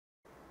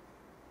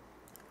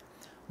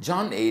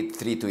John 8,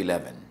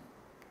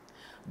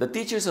 3-11. The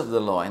teachers of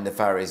the law and the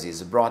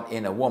Pharisees brought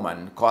in a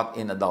woman caught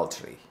in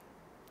adultery.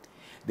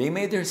 They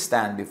made her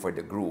stand before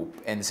the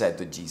group and said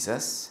to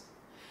Jesus,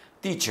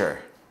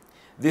 "Teacher,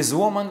 this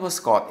woman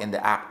was caught in the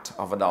act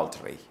of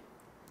adultery.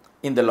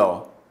 In the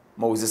law,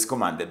 Moses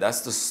commanded us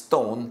to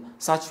stone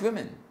such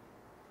women."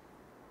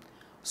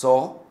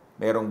 So,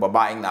 mayroong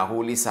babaeng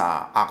nahuli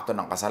sa akto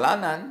ng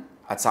kasalanan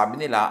at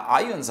sabi nila,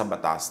 ayon sa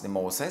batas ni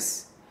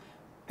Moses,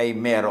 ay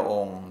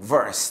mayroong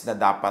verse na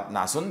dapat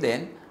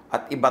nasundin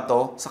at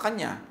ibato sa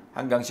kanya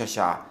hanggang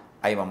siya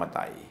ay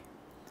mamatay.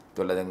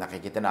 Tulad ng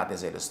nakikita natin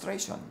sa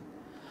illustration.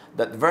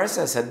 That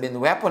verses had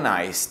been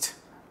weaponized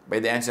by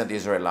the ancient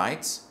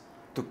Israelites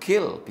to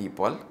kill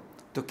people,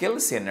 to kill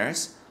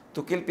sinners,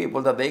 to kill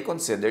people that they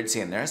considered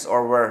sinners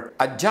or were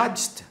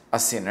adjudged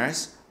as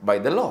sinners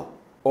by the law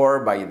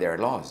or by their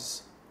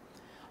laws.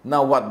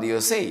 Now, what do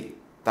you say?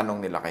 Tanong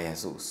nila kay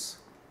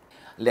Jesus.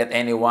 Let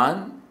any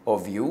one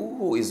of you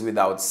who is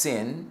without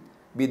sin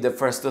be the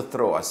first to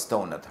throw a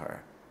stone at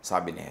her,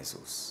 sabi ni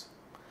Jesus.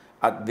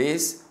 At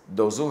this,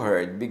 those who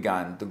heard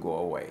began to go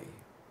away.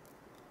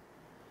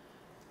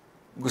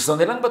 Gusto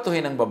nilang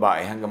batuhin ang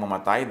babae hanggang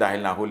mamatay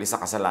dahil nahuli sa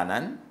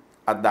kasalanan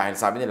at dahil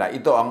sabi nila,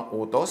 ito ang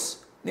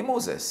utos ni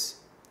Moses.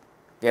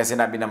 Kaya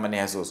sinabi naman ni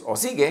Jesus, o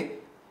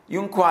sige,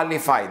 yung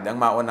qualified ang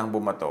maunang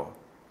bumato,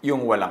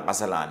 yung walang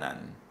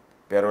kasalanan.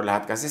 Pero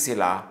lahat kasi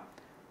sila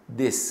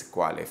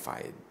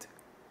disqualified.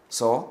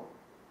 So,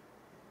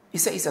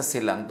 isa-isa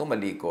silang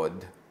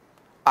tumalikod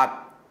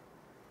at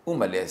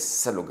umalis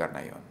sa lugar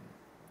na yon.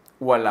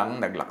 Walang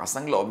naglakas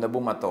ng loob na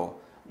bumato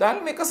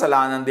dahil may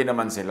kasalanan din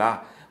naman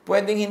sila.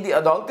 Pwedeng hindi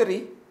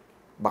adultery,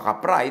 baka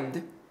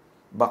pride,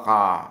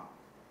 baka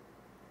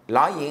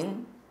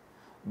lying,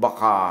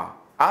 baka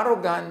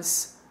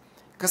arrogance.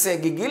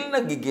 Kasi gigil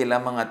na gigil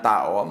ang mga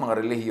tao,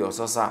 mga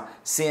relihiyoso sa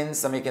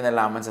sins na may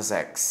kinalaman sa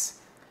sex.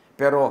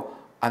 Pero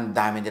ang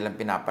dami nilang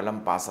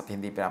pinapalampas at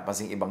hindi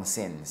pinapansing ibang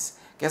sins.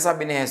 Kaya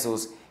sabi ni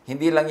Jesus,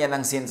 hindi lang yan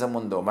ang sin sa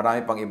mundo,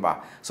 marami pang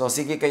iba. So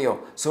sige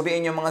kayo,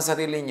 suriin niyo mga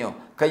sarili niyo,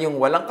 kayong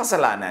walang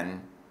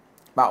kasalanan,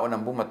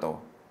 maunang bumato,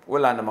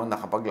 wala namang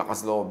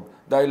nakapaglakas loob.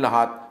 Dahil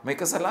lahat may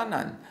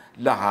kasalanan,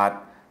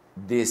 lahat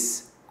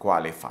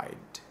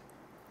disqualified.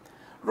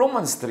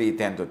 Romans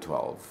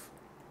 3:10-12.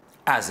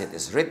 As it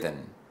is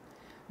written,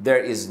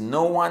 there is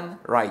no one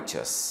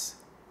righteous,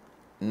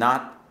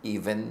 not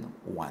even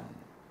one.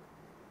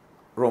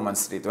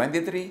 Romans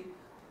 3:23,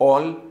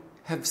 all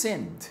have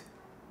sinned.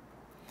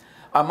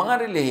 Ang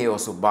mga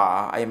relihiyoso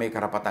ba ay may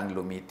karapatang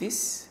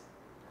lumitis,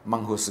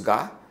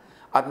 manghusga,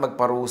 at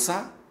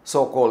magparusa,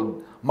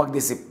 so-called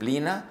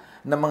magdisiplina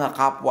ng mga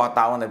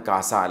kapwa-taong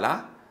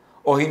nagkasala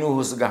o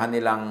hinuhusgahan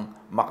nilang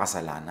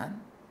makasalanan?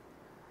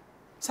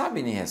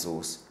 Sabi ni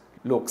Jesus,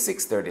 Luke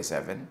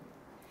 6:37,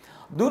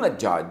 do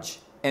not judge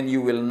and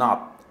you will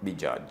not be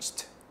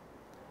judged.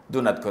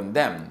 Do not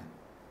condemn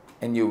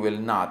and you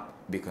will not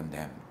be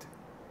condemned.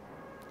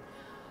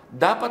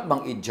 Dapat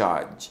bang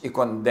i-judge,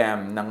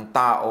 i-condemn ng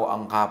tao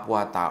ang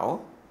kapwa-tao?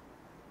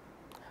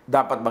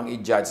 Dapat bang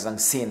i-judge ng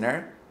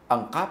sinner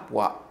ang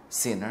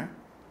kapwa-sinner?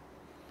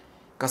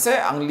 Kasi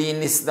ang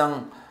linis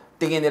ng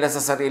tingin nila sa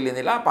sarili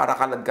nila, para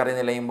kalad ka rin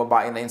nila yung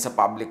babae na yun sa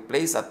public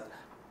place at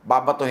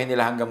babatuhin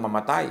nila hanggang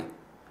mamatay.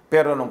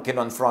 Pero nung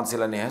kinonfront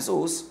sila ni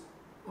Jesus,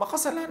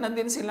 makasalanan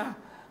din sila.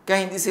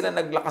 Kaya hindi sila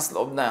naglakas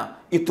loob na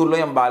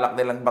ituloy ang balak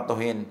nilang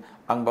batuhin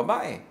ang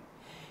babae.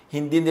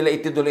 Hindi nila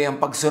ituloy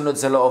ang pagsunod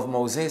sa law of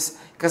Moses.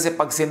 Kasi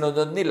pag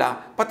sinunod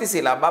nila, pati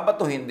sila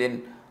babatuhin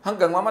din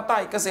hanggang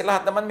mamatay. Kasi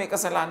lahat naman may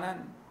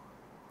kasalanan.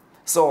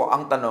 So,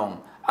 ang tanong,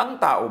 ang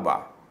tao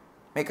ba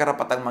may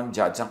karapatang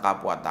mang-judge ang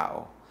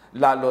kapwa-tao?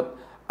 Lalo't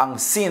ang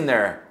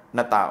sinner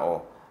na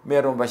tao,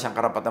 meron ba siyang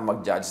karapatang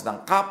mag-judge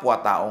ng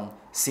kapwa-taong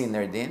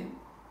sinner din?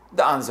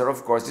 The answer,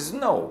 of course, is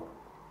no.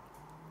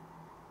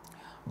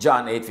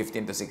 John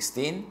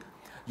 8:15-16,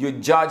 you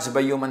judge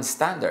by human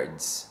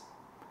standards.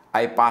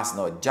 I pass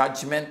no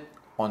judgment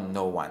on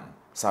no one.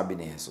 Sabi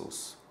ni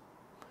Jesus.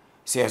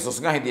 Si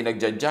Jesus nga hindi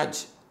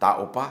nag-judge,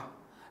 tao pa.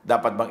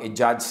 Dapat bang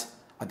i-judge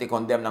at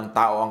i-condemn ng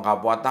tao ang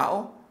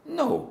kapwa-tao?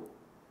 No.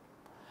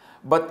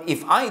 But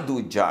if I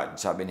do judge,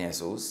 sabi ni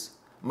Jesus,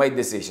 my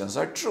decisions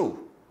are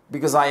true.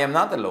 Because I am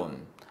not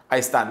alone.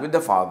 I stand with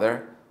the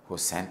Father who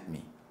sent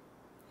me.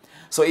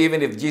 So even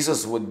if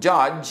Jesus would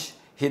judge,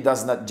 He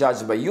does not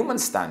judge by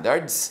human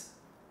standards.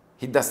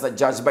 He does not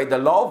judge by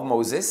the law of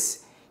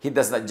Moses. He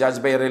does not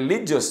judge by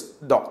religious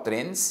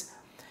doctrines.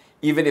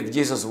 Even if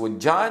Jesus would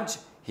judge,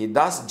 He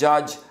does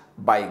judge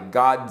by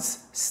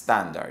God's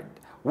standard,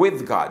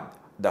 with God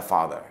the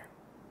Father.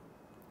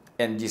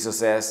 And Jesus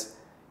says,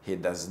 He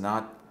does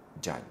not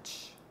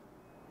judge.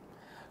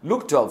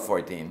 Luke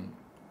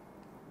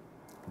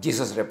 12:14,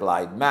 Jesus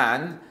replied,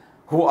 man,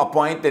 who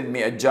appointed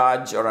me a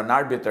judge or an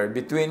arbiter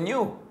between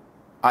you?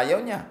 Ayaw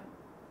niya.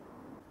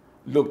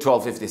 Luke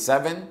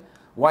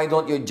 12:57, why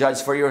don't you judge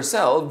for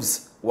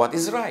yourselves what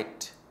is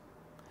right?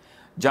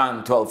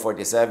 John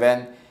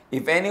 12:47,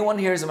 if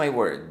anyone hears my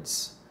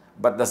words,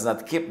 but does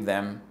not keep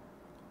them,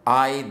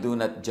 I do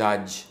not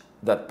judge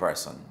that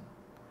person.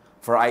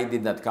 For I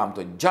did not come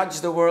to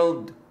judge the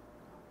world,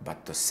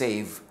 but to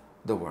save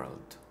the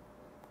world.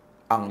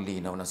 Ang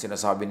linaw ng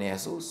sinasabi ni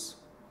Jesus.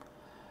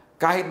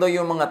 Kahit daw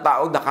yung mga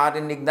tao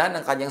nakarinig na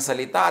ng kanyang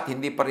salita at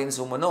hindi pa rin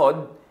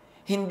sumunod,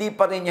 hindi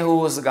pa rin niya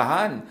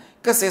huhusgahan.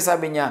 Kasi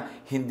sabi niya,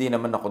 hindi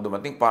naman ako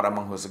dumating para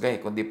manghusga,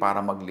 kundi para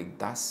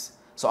magligtas.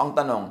 So ang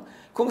tanong,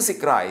 kung si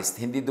Christ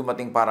hindi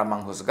dumating para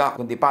manghusga,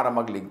 kundi para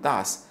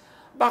magligtas,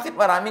 bakit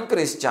maraming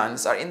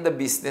Christians are in the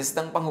business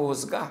ng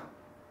panghuhusga?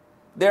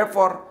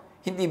 Therefore,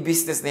 hindi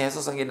business ni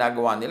Jesus ang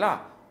ginagawa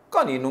nila.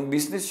 Kaninong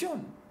business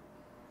yun?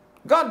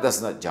 God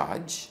does not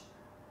judge.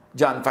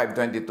 John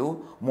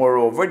 5:22,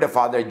 moreover, the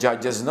Father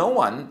judges no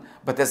one,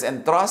 but has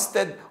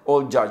entrusted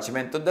all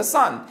judgment to the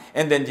Son.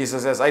 And then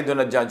Jesus says, I do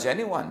not judge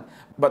anyone,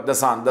 but the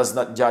Son does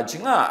not judge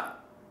nga.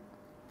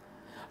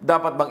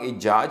 Dapat bang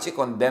i-judge,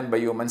 i-condemn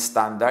by human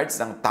standards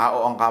ng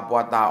tao ang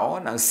kapwa-tao,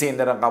 ng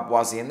sinner ang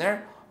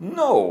kapwa-sinner?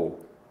 No.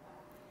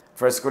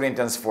 1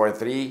 Corinthians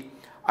 4:3,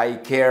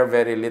 I care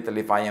very little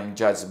if I am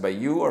judged by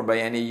you or by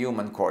any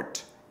human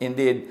court.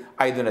 Indeed,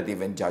 I do not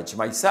even judge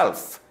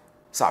myself.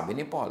 Sabi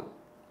ni Paul.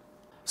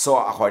 So,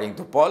 according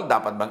to Paul,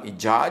 dapat bang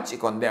i-judge,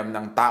 i-condemn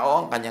ng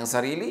tao ang kanyang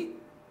sarili?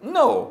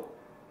 No.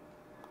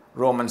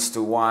 Romans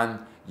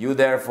 2:1, you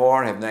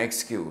therefore have no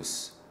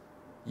excuse,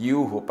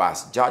 you who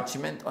pass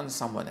judgment on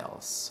someone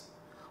else.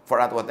 For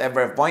at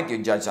whatever point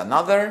you judge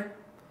another,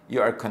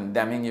 you are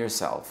condemning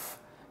yourself,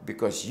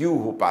 because you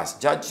who pass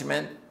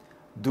judgment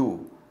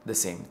do the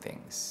same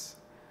things.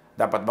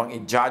 Dapat bang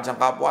i-judge ang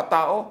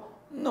kapwa-tao?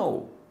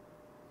 No.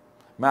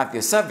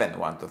 Matthew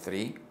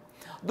 7:1-3,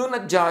 do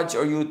not judge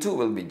or you too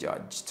will be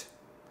judged.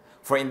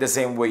 For in the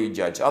same way you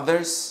judge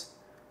others,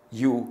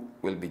 you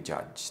will be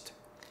judged.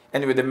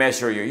 And with the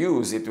measure you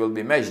use, it will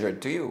be measured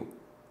to you.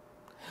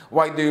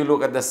 Why do you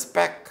look at the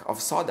speck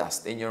of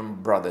sawdust in your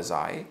brother's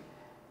eye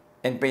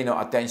and pay no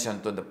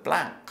attention to the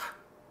plank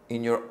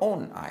in your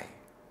own eye?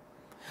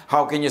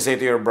 How can you say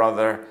to your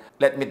brother,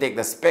 let me take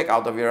the speck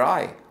out of your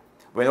eye,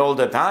 when all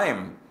the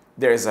time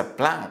there is a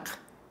plank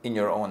in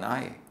your own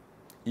eye?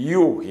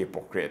 You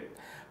hypocrite!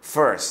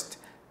 First,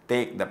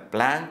 take the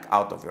plank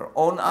out of your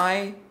own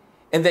eye,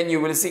 and then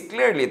you will see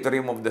clearly to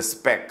remove the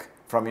speck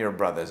from your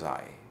brother's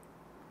eye.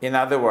 In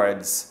other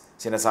words,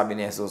 sinasabi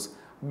ni Jesus,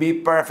 be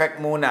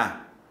perfect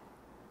muna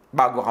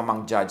bago ka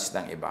mang-judge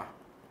ng iba.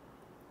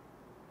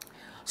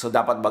 So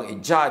dapat bang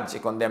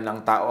i-judge, i-condemn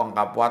ng tao ang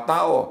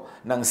kapwa-tao,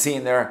 ng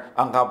sinner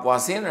ang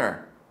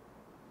kapwa-sinner?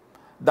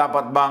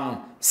 Dapat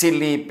bang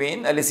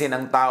silipin, alisin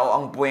ng tao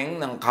ang puwing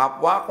ng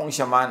kapwa kung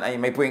siya man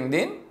ay may puwing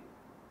din?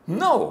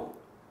 No.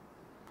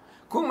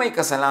 Kung may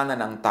kasalanan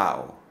ng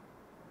tao,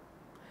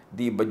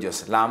 di ba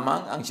Diyos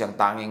lamang ang siyang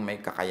tanging may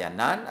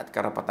kakayanan at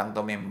karapatang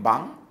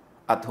tumimbang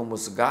at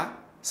humusga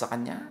sa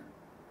Kanya?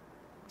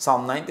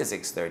 Psalm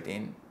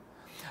 96:13,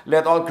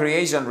 let all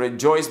creation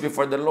rejoice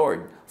before the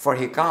Lord, for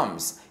He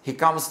comes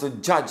to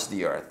judge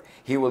the earth.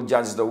 He will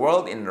judge the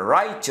world in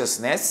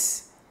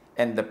righteousness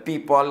and the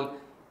people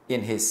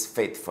in His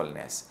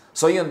faithfulness.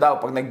 So yun daw,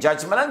 pag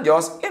nag-judge man ang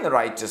Diyos, in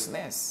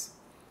righteousness.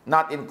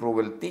 Not in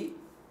cruelty,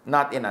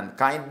 not in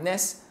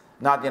unkindness,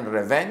 not in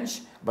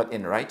revenge, but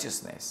in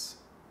righteousness.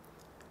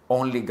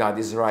 Only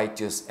God is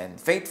righteous and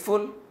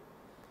faithful,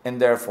 and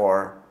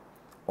therefore,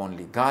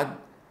 only God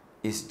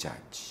is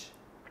judge.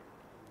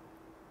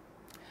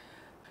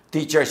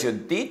 Teachers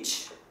should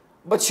teach,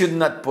 but should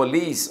not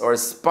police or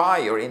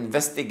spy or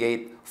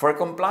investigate for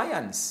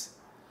compliance.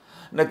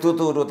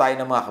 Nagtuturo tayo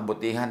ng mga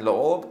kabutihan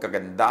loob,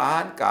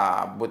 kagandahan,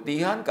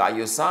 kabutihan,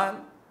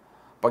 kaayusan,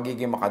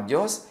 pagiging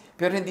makadiyos,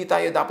 pero hindi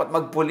tayo dapat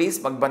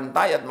magpulis,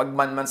 magbantay at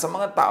magmanman sa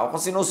mga tao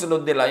kung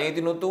sinusunod nila yung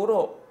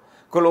tinuturo.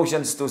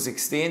 Colossians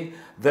 2:16,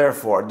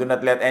 therefore, do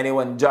not let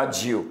anyone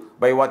judge you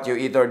by what you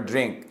eat or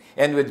drink,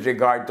 and with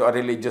regard to a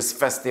religious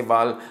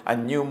festival, a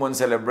new moon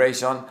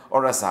celebration,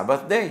 or a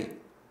Sabbath day.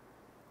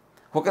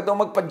 Huwag ka daw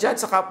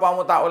magpa-judge sa kapwa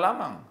mo tao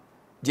lamang.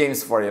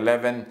 James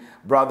 4:11,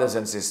 brothers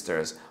and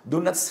sisters, do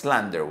not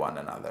slander one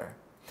another.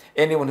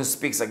 Anyone who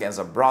speaks against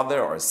a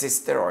brother or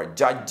sister or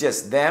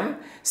judges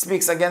them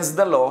speaks against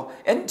the law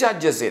and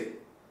judges it.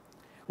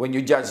 When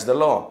you judge the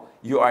law,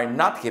 you are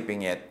not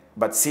keeping it,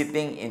 but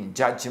sitting in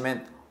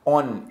judgment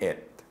on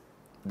it.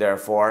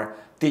 Therefore,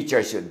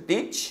 teachers should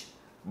teach,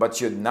 but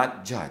should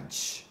not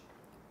judge.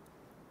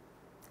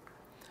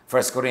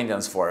 1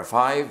 Corinthians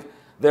 4:5,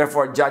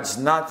 therefore judge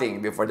nothing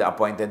before the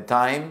appointed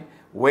time.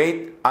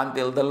 Wait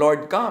until the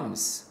Lord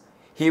comes.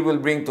 He will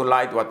bring to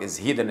light what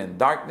is hidden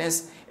in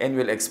darkness and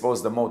will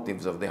expose the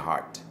motives of the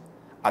heart.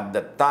 At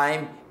that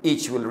time,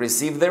 each will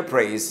receive their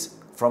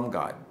praise from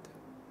God.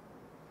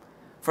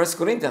 1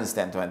 Corinthians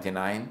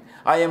 10:29,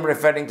 I am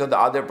referring to the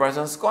other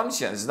person's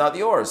conscience, not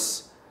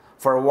yours.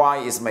 For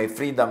why is my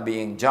freedom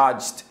being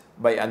judged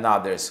by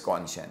another's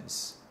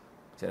conscience?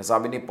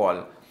 Sinasabi ni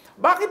Paul,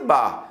 bakit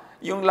ba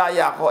yung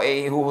laya ko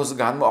ay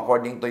huhusgahan mo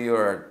according to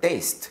your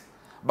taste?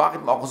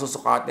 Bakit mo ako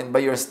susukatin by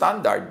your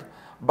standard?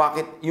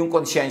 Bakit yung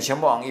konsyensya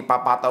mo ang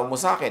ipapataw mo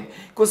sa akin?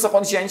 Kung sa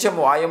konsyensya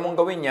mo ayaw mong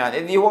gawin yan,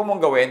 edi huwag mong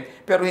gawin,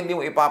 pero hindi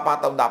mo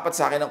ipapataw dapat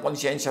sa akin ang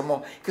konsyensya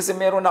mo kasi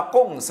meron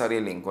akong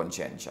sariling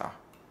konsyensya.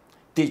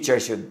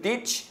 Teachers should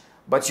teach,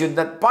 but should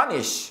not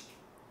punish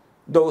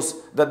those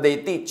that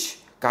they teach.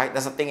 Kahit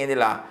na sa tingin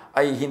nila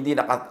ay hindi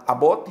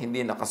nakaabot,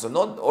 hindi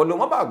nakasunod, o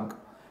lumabag.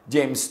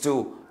 James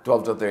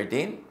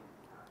 2:12-13.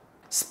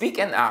 Speak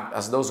and act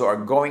as those who are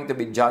going to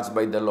be judged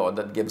by the law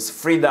that gives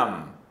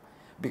freedom,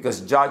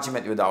 because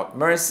judgment without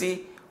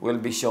mercy will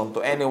be shown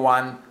to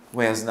anyone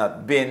who has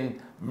not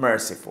been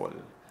merciful.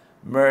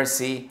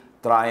 Mercy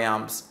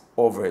triumphs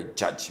over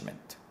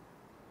judgment.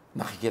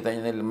 Nakikita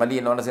niyo na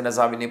malinaw na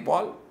sinasabi ni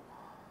Paul?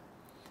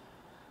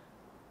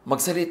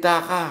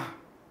 Magsalita ka,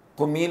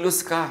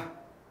 kumilos ka,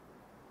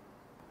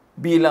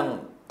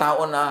 bilang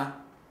tao na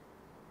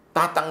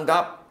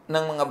tatanggap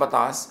ng mga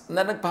batas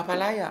na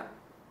nagpapalaya,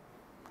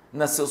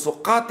 na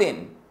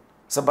susukatin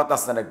sa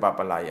batas na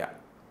nagpapalaya.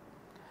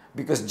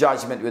 Because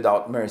judgment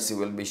without mercy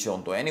will be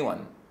shown to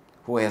anyone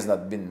who has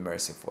not been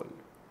merciful.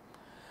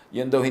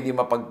 Yun daw hindi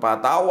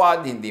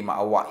mapagpatawad, hindi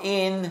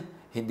maawain,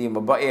 hindi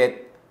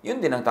mabait, yun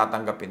din ang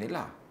tatanggapin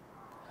nila.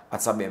 At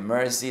sabi,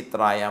 mercy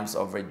triumphs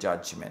over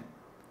judgment.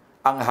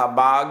 Ang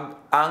habag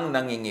ang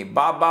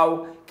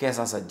nangingibabaw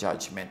kesa sa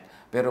judgment.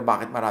 Pero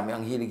bakit marami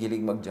ang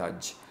hilig-hilig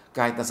mag-judge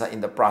kahit nasa in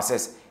the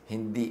process,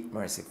 hindi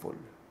merciful?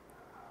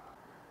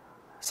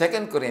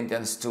 2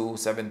 Corinthians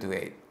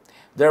 2:7-8.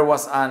 There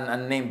was an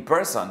unnamed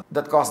person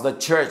that caused the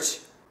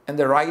church and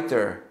the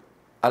writer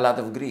a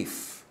lot of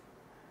grief.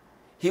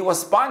 He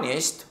was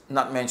punished,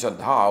 not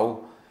mentioned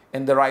how,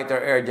 and the writer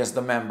urges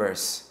the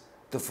members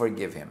to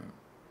forgive him.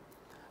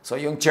 So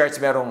yung church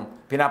merong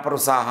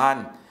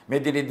pinaparusahan, may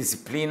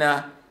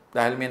dinidisiplina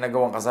dahil may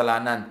nagawang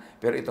kasalanan.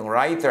 Pero itong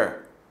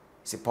writer,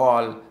 si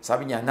Paul,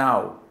 sabi niya,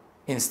 now,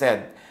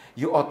 instead,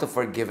 you ought to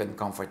forgive and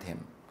comfort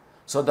him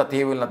so that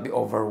he will not be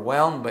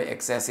overwhelmed by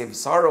excessive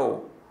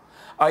sorrow.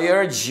 I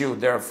urge you,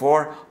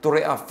 therefore, to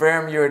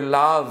reaffirm your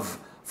love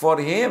for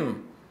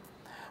him.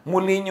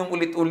 Muli niyong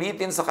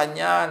ulit-ulitin sa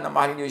kanya na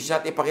mahal niyo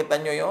siya at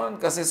ipakita niyo yon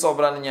kasi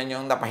sobra na niya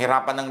yung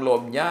napahirapan ng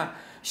loob niya.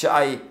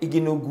 Siya ay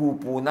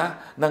iginugupo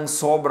na ng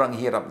sobrang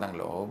hirap ng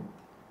loob.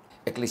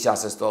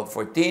 Ecclesiastes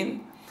 12:14,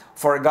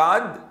 for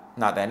God,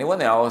 not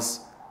anyone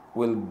else,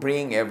 will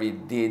bring every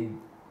deed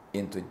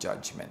into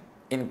judgment,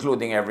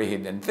 including every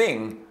hidden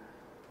thing,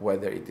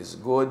 whether it is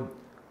good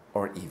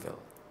or evil.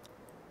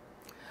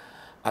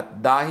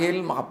 At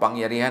dahil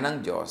makapangyarihan ng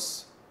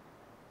Diyos,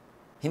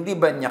 hindi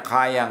ba niya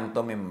kayang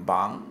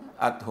tumimbang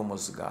at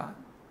humusga?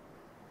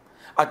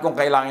 At kung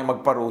kailangan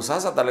magparusa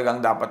sa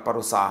talagang dapat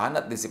parusahan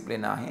at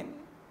disiplinahin?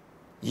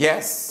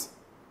 Yes.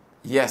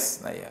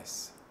 Yes na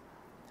yes.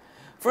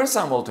 1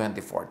 Samuel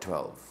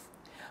 24:12.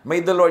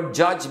 May the Lord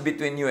judge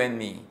between you and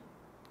me,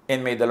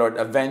 and may the Lord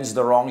avenge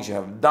the wrongs you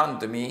have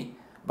done to me,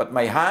 but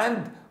my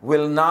hand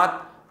will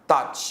not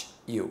touch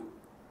you.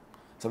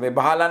 So may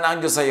bahala na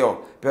ang Diyos sa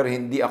iyo, pero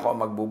hindi ako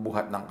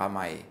magbubuhat ng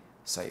kamay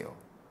sa iyo.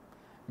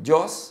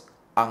 Diyos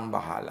ang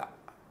bahala.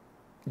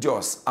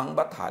 Diyos ang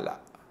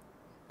bathala.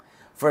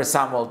 1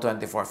 Samuel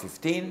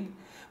 24:15.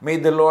 May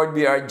the Lord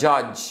be our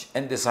judge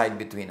and decide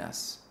between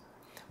us.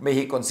 May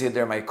He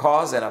consider my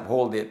cause and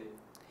uphold it.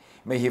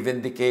 May He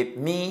vindicate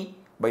me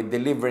by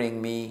delivering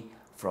me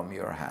from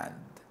your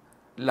hand.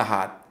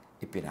 Lahat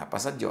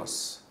ipinapasa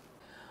Diyos.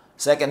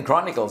 2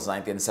 Chronicles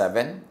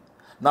 19:7.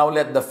 Now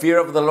let the fear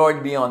of the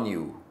Lord be on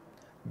you.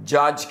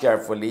 Judge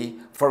carefully,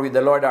 for with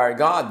the Lord our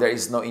God there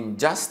is no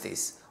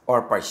injustice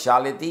or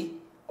partiality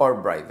or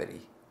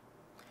bribery.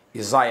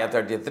 Isaiah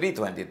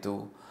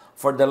 33:22.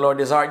 For the Lord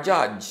is our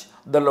judge,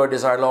 the Lord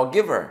is our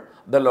lawgiver,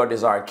 the Lord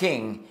is our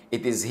king.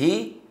 It is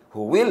He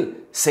who will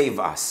save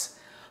us.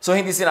 So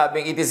hindi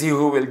sinabing it is He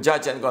who will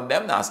judge and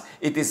condemn us.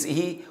 It is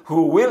He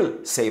who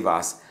will save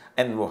us.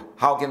 And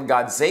how can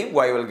God save?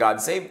 Why will God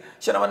save?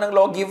 Siya naman ang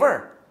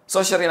lawgiver. So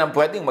siya rin ang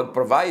pwedeng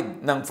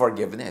mag-provide ng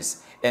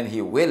forgiveness. And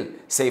He will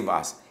save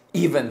us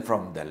even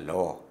from the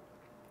law.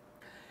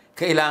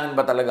 Kailangan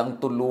ba talagang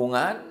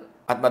tulungan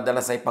at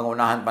madalas ay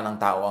pangunahan pa ng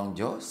tao ang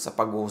Diyos sa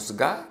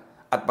paghuhusga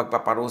at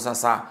pagpaparusa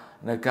sa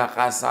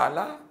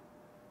nagkakasala?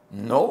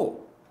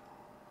 No.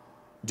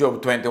 Job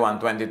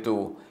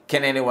 21:22,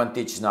 can anyone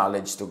teach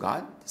knowledge to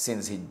God,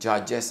 since He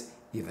judges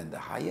even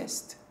the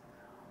highest?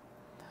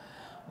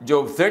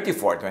 Job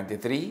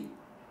 34:23,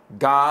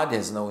 God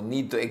has no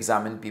need to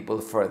examine people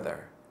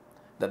further,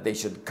 that they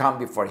should come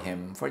before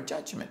Him for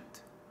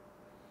judgment.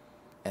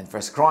 And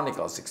 1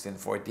 Chronicles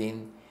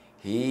 16:14,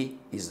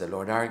 He is the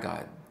Lord our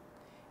God.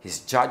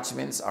 His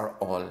judgments are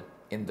all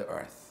in the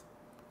earth.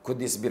 Could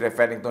this be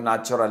referring to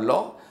natural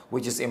law,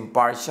 which is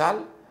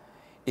impartial?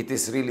 It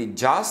is really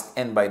just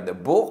and by the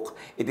book.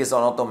 It is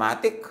on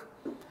automatic.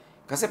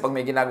 Kasi pag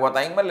may ginagawa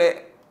tayong mali,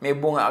 may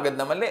bunga agad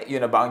na mali.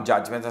 Yun na ba ang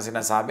judgment na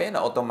sinasabi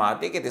na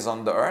automatic? It is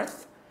on the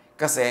earth?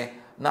 Kasi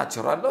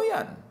natural law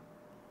yan.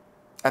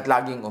 At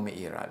laging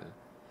umiiral.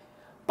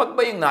 Pag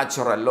ba yung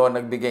natural law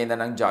nagbigay na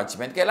ng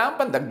judgment, kailangan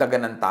pang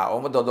dagdagan ng tao,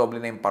 madodoble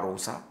na yung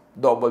parusa.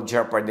 Double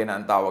jeopardy na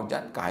ang tawag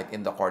dyan, kahit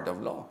in the court of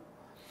law.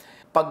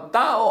 Pag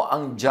tao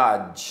ang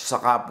judge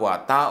sa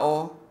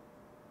kapwa-tao,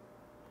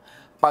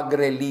 pag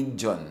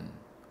religion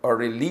or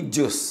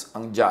religious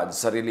ang judge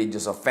sa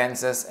religious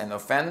offenses and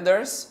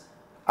offenders,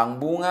 ang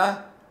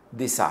bunga,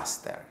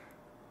 disaster.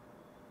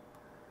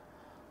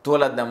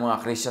 tulad ng mga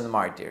Christian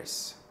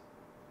martyrs.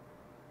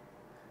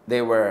 They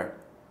were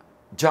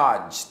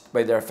judged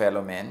by their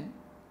fellow men,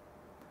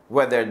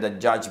 whether the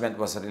judgment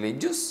was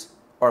religious,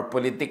 or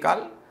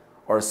political,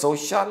 or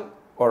social,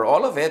 or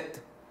all of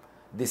it.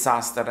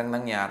 Disaster ang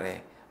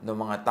nangyari ng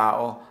mga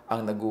tao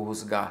ang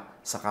naguhusga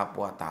sa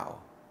kapwa-tao.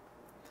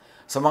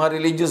 Sa mga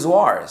religious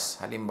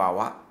wars,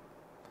 halimbawa,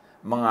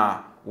 mga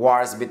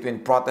wars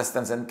between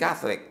Protestants and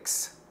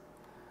Catholics,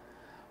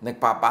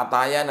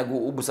 nagpapatayan,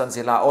 nag-uubusan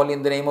sila all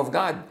in the name of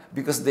God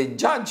because they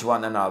judge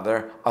one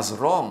another as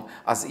wrong,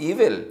 as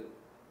evil.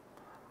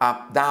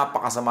 At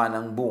napakasama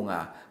ng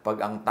bunga pag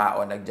ang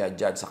tao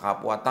nagja-judge sa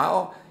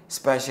kapwa-tao,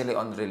 especially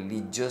on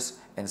religious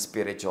and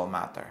spiritual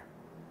matter.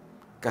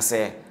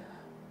 Kasi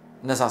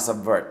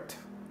nasasubvert,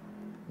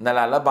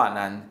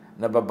 nalalabanan,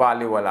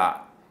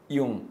 nababaliwala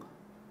yung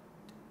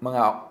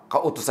mga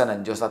kautusan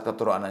ng Diyos at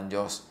katuruan ng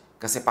Diyos.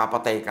 Kasi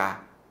papatay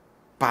ka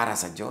para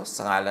sa Diyos,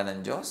 sa ngalan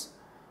ng Diyos,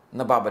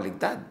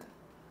 nababaligtad.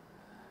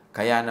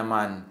 Kaya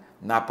naman,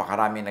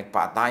 napakarami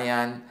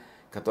nagpatayan,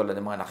 katulad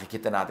ng mga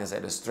nakikita natin sa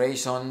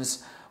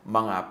illustrations,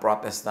 mga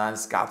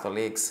Protestants,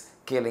 Catholics,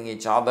 killing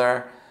each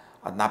other,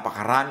 at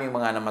napakaraming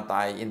mga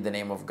namatay in the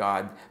name of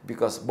God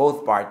because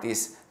both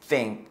parties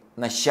think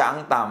na siya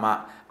ang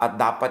tama at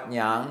dapat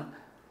niyang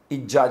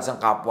i-judge ang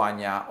kapwa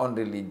niya on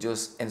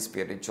religious and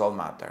spiritual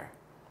matter.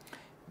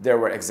 There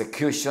were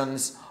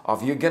executions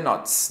of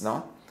Huguenots,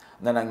 no?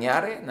 Na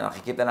nangyari, na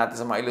nakikita natin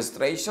sa mga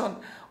illustration,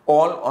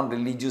 all on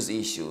religious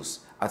issues.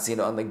 At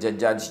sino ang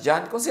nagja-judge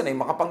dyan? Kung sino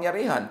yung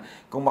makapangyarihan.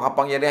 Kung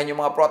makapangyarihan yung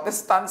mga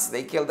Protestants,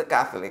 they kill the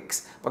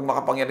Catholics. Pag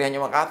makapangyarihan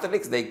yung mga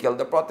Catholics, they kill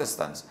the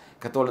Protestants.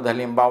 Katulad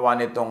halimbawa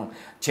nitong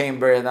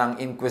chamber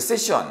ng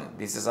Inquisition.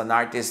 This is an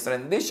artist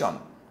rendition.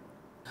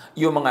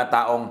 Yung mga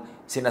taong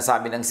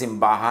sinasabi ng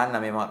simbahan na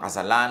may mga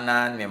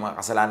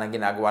kasalanan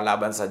ginagawa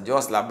laban sa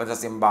Diyos, laban sa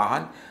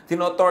simbahan,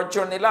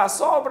 tinotorture nila.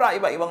 Sobra,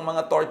 iba-ibang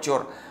mga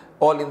torture,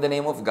 all in the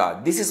name of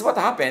God. This is what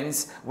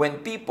happens when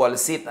people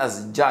sit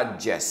as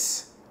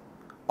judges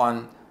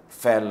on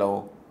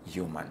fellow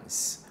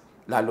humans.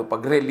 Lalo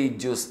pag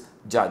religious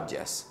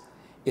judges.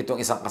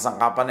 Itong isang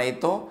kasangkapan na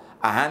ito,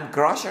 a hand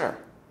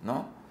crusher,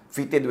 no?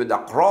 Fitted with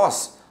a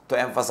cross to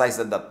emphasize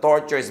that the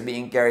torture is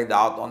being carried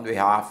out on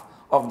behalf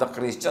of the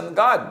Christian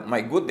God.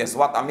 My goodness,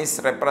 what a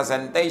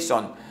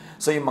misrepresentation.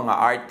 So yung mga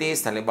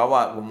artist,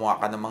 halimbawa, gumawa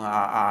ka ng mga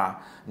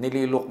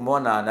nililuk mo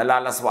na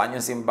nalalaswaan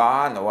yung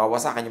simbahan,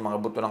 nawawasakan yung mga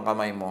buto ng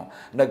kamay mo,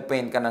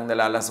 nagpaint ka ng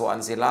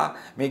nalalaswaan sila,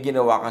 may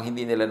ginawa kang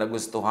hindi nila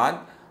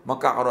nagustuhan,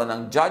 magkakaroon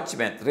ng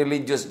judgment,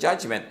 religious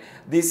judgment.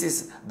 This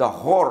is the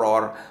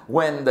horror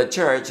when the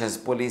church has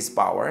police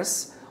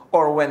powers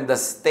or when the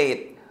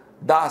state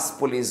does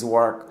police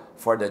work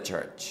for the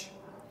church.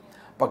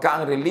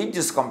 Pagka ang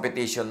religious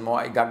competition mo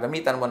ay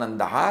gagamitan mo ng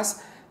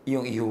dahas,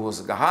 yung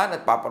ihuhusgahan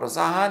at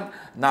paparusahan,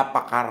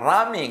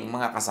 napakaraming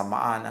mga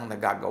kasamaan ang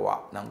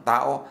nagagawa ng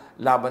tao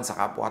laban sa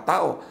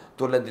kapwa-tao.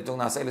 Tulad ditong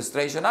nasa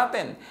illustration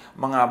natin,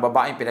 mga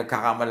babaeng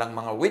pinagkakamalang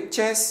mga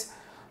witches,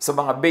 sa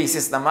mga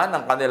basis naman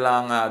ng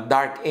kanilang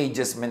Dark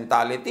Ages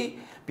mentality,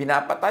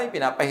 pinapatay,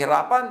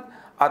 pinapahirapan,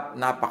 at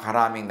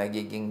napakaraming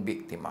nagiging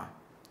biktima.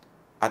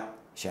 At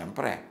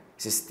siyempre,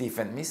 si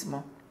Stephen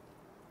mismo,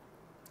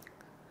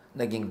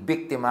 naging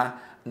biktima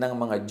ng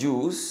mga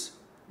Jews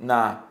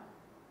na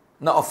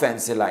na-offend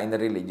sila in a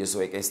religious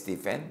way kay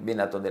Stephen.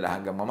 Binato nila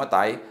hanggang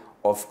mamatay.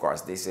 Of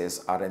course, this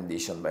is a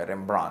rendition by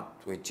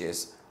Rembrandt, which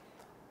is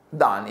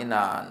done in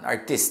an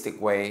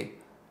artistic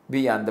way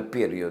beyond the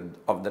period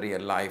of the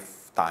real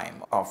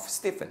lifetime of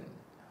Stephen.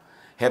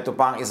 Heto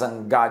pa ang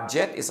isang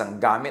gadget, isang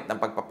gamit ng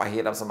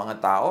pagpapahirap sa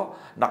mga tao.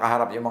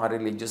 Nakaharap yung mga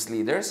religious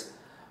leaders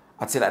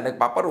at sila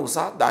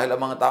nagpaparusa dahil ang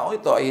mga tao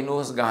ito ay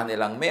hinuhusgahan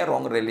nilang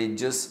merong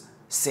religious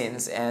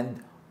sins and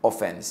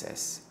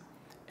offenses.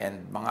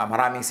 And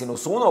maraming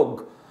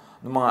sinusunog.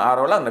 Noong mga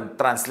araw lang,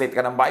 nag-translate ka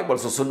ng Bible,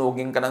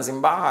 susunugin ka ng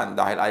simbahan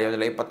dahil ayaw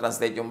nila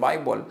ipatranslate yung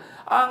Bible.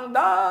 Ang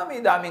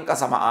dami-daming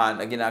kasamaan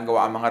na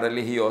ginagawa ang mga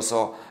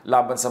relihiyoso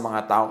laban sa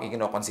mga taong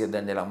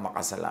ikinoconsider nilang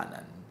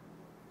makasalanan.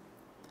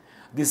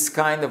 This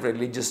kind of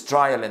religious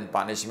trial and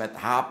punishment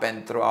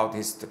happened throughout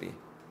history.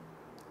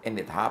 And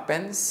it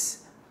happens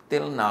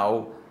till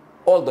now,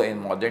 although in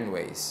modern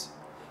ways.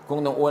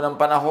 Kung noong unang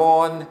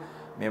panahon,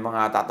 may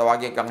mga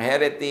tatawagin kang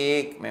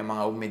heretic, may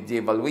mga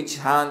medieval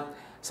witch hunt,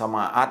 sa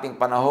mga ating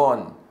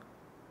panahon,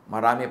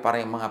 marami pa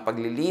rin mga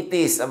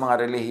paglilitis ang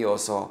mga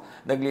relihiyoso.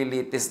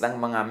 Naglilitis ng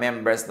mga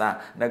members na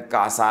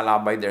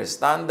nagkasala by their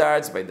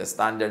standards, by the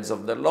standards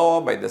of the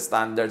law, by the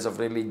standards of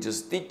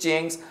religious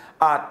teachings,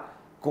 at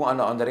kung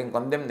ano-ano ring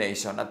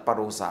condemnation at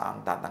parusa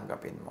ang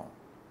tatanggapin mo.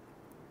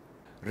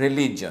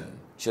 Religion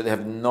should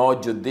have no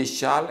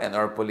judicial and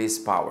or police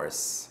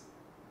powers.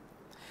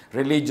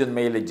 Religion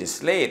may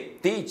legislate,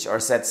 teach, or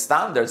set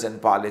standards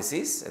and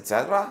policies,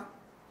 etc.,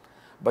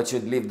 but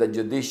should leave the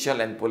judicial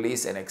and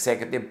police and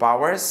executive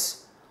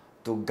powers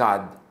to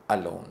God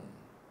alone.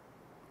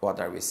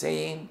 What are we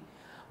saying?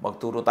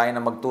 Magturo tayo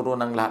na magturo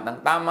ng lahat ng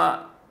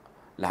tama,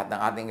 lahat ng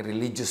ating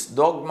religious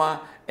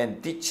dogma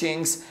and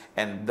teachings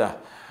and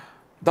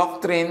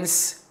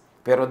doctrines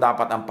Pero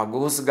dapat ang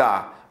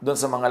paghuhusga doon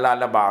sa mga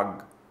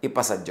lalabag,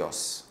 ipasa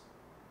Diyos.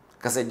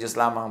 Kasi Diyos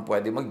lamang ang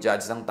pwede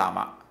mag-judge ng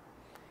tama.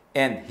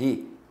 And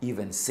He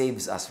even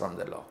saves us from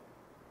the law.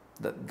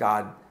 That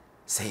God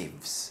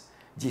saves.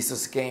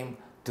 Jesus came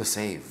to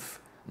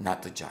save,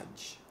 not to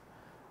judge.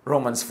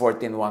 Romans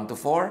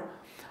 14:1-4,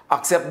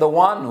 accept the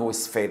one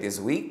whose faith is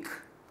weak,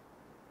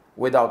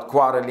 without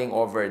quarreling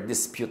over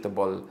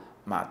disputable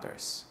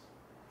matters.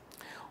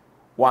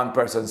 One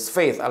person's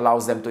faith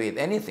allows them to eat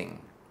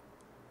anything,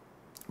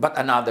 but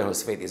another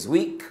whose faith is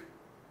weak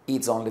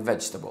eats only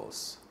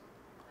vegetables.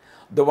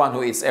 The one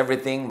who eats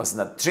everything must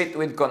not treat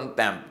with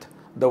contempt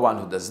the one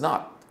who does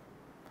not.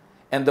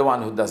 And the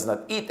one who does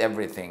not eat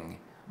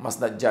everything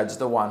must not judge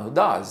the one who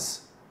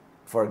does,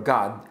 for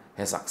God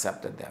has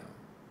accepted them.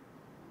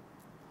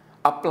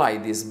 Apply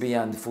this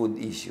beyond food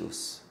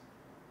issues.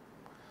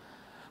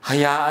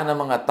 Hayaan ng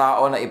mga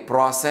tao na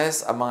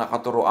i-process ang mga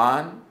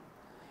katuruan.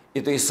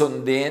 Ito'y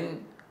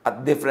sundin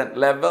at different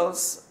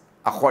levels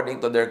according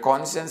to their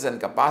conscience and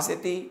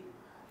capacity.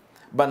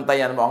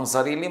 Bantayan mo ang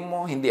sarili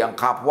mo, hindi ang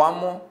kapwa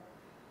mo.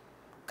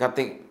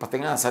 Pati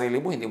nga,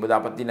 sarili mo, hindi mo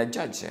dapat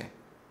dinajudge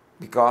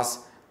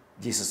Because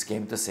Jesus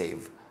came to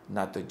save,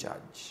 not to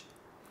judge.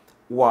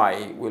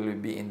 Why will we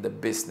be in the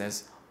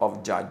business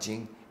of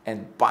judging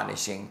and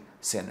punishing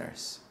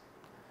sinners?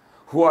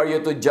 Who are you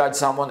to judge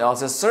someone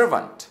else's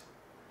servant?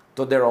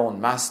 To their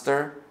own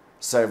master,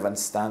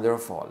 servants stand or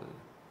fall.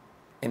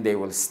 And they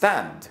will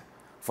stand,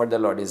 for the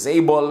Lord is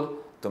able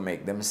to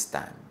make them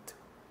stand.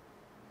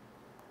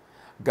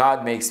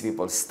 God makes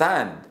people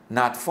stand,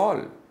 not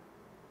fall.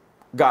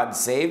 God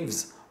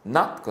saves,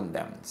 not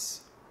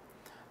condemns.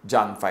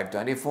 John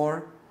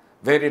 5:24,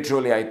 very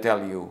truly I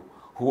tell you,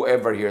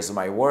 whoever hears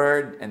my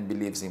word and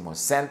believes him who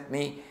sent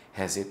me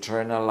has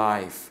eternal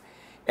life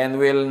and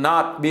will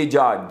not be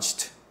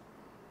judged,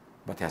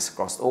 but has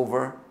crossed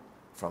over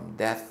from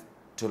death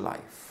to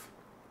life.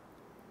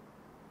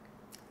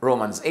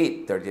 Romans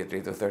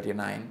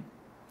 8:33-39,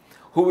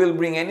 who will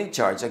bring any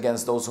charge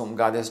against those whom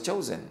God has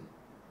chosen?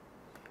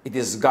 It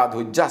is God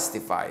who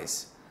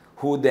justifies.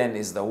 Who then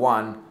is the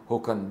one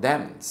who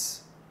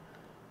condemns?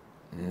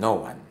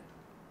 No one.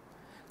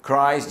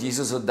 Christ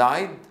Jesus, who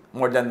died,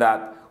 more than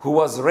that, who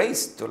was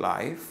raised to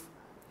life,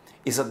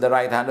 is at the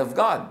right hand of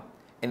God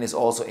and is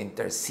also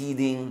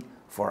interceding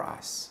for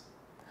us.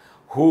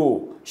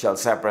 Who shall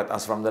separate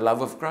us from the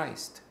love of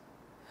Christ?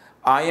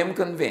 I am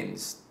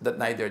convinced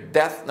that neither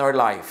death nor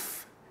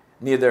life,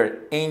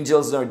 neither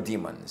angels nor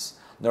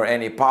demons, nor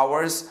any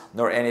powers,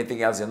 nor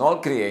anything else in all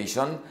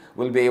creation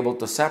will be able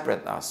to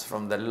separate us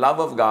from the love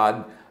of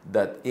God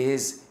that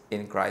is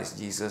in Christ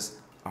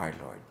Jesus our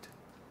Lord.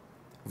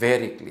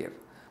 Very clear.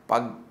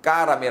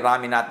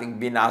 Pagkarami-rami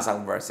nating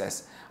binasang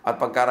verses at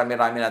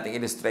pagkarami-rami nating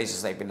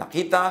illustrations na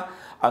ipinakita,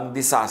 ang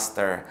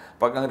disaster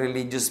pag ang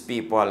religious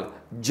people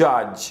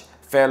judge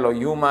fellow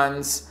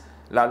humans,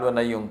 lalo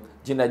na yung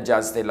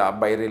ginajudge nila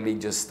by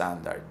religious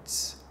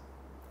standards.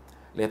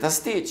 Let us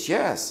teach,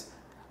 yes.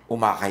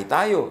 Umakay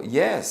tayo,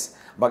 yes.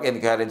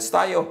 Mag-encourage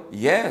tayo,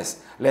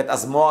 yes. Let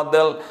us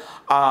model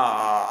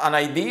an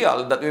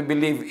ideal that we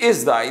believe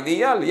is the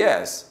ideal,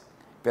 yes.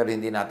 Pero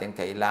hindi natin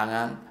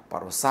kailangan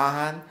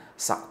parusahan,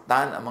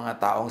 saktan ang mga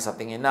taong sa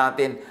tingin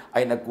natin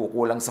ay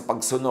nagkukulang sa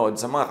pagsunod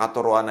sa mga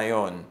katuruan na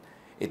yon.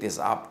 It is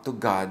up to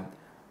God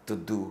to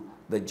do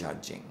the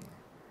judging.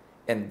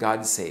 And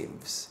God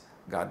saves.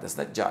 God does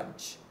not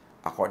judge,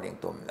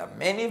 according to the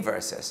many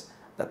verses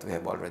that we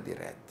have already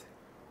read.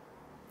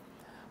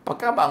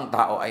 Pagka ba ang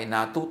tao ay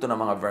natuto ng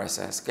mga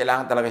verses,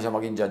 kailangan talaga siya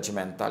maging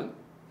judgmental?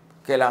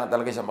 Kailangan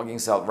talaga siya maging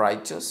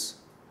self-righteous?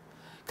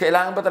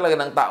 Kailangan ba talaga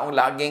ng taong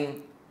laging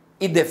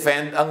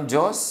i-defend ang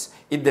Diyos,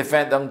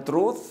 i-defend ang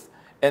truth,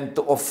 and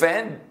to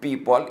offend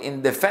people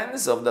in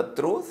defense of the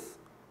truth?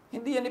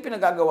 Hindi yan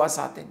ipinagagawa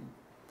sa atin.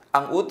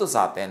 Ang utos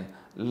sa atin,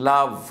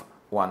 love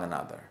one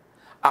another.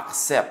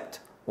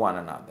 Accept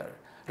one another.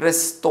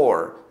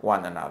 Restore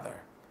one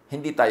another.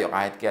 Hindi tayo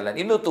kahit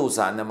kailan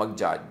inutusan na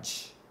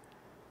mag-judge.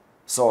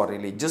 So,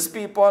 religious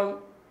people,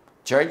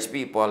 church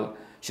people,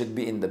 should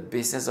be in the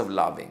business of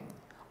loving,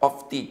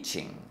 of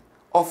teaching,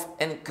 of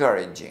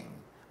encouraging,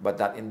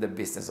 but not in the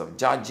business of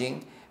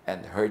judging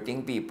and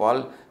hurting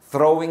people,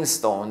 throwing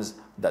stones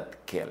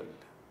that kill.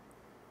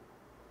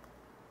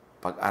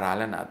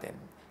 Pag-aralan natin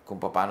kung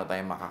paano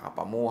tayo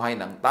makakapamuhay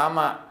ng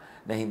tama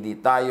na hindi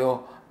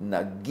tayo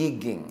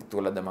nagiging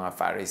tulad ng mga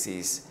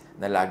Pharisees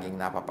na laging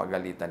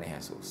napapagalitan ni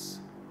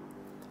Jesus.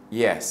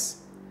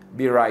 Yes,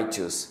 be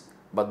righteous,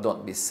 but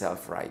don't be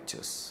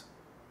self-righteous.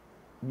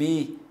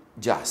 Be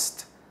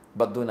just,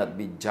 but do not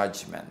be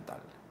judgmental.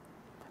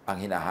 Ang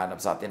hinahanap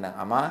sa atin ng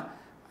Ama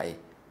ay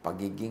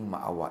pagiging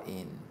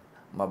maawain,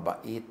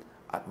 mabait,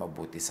 at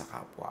mabuti sa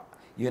kapwa.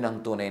 Yun ang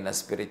tunay na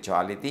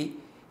spirituality,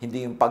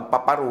 hindi yung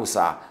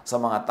pagpaparusa sa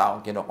mga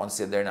taong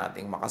kinoconsider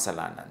nating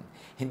makasalanan.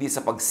 Hindi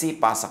sa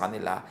pagsipa sa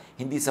kanila,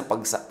 hindi sa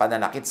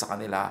pananakit sa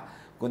kanila,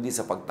 kundi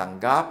sa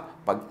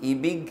pagtanggap,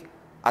 pag-ibig,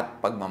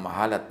 at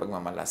pagmamahal at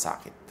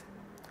pagmamalasakit.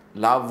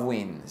 Love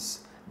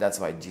wins.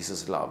 That's why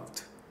Jesus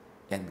loved.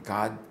 And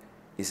God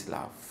is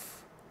love.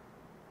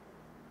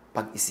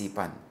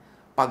 pag-isipan,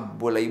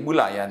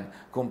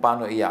 pagbulay-bulayan kung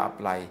paano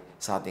i-apply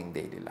sa ating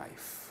daily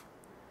life.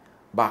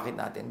 Bakit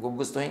natin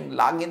gugustuhin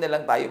lagi na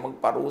lang tayo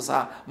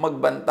magparusa,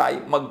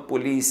 magbantay,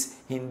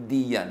 magpulis?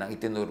 Hindi yan ang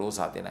itinuro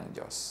sa atin ng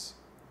Diyos.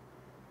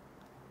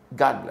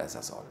 God bless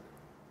us all.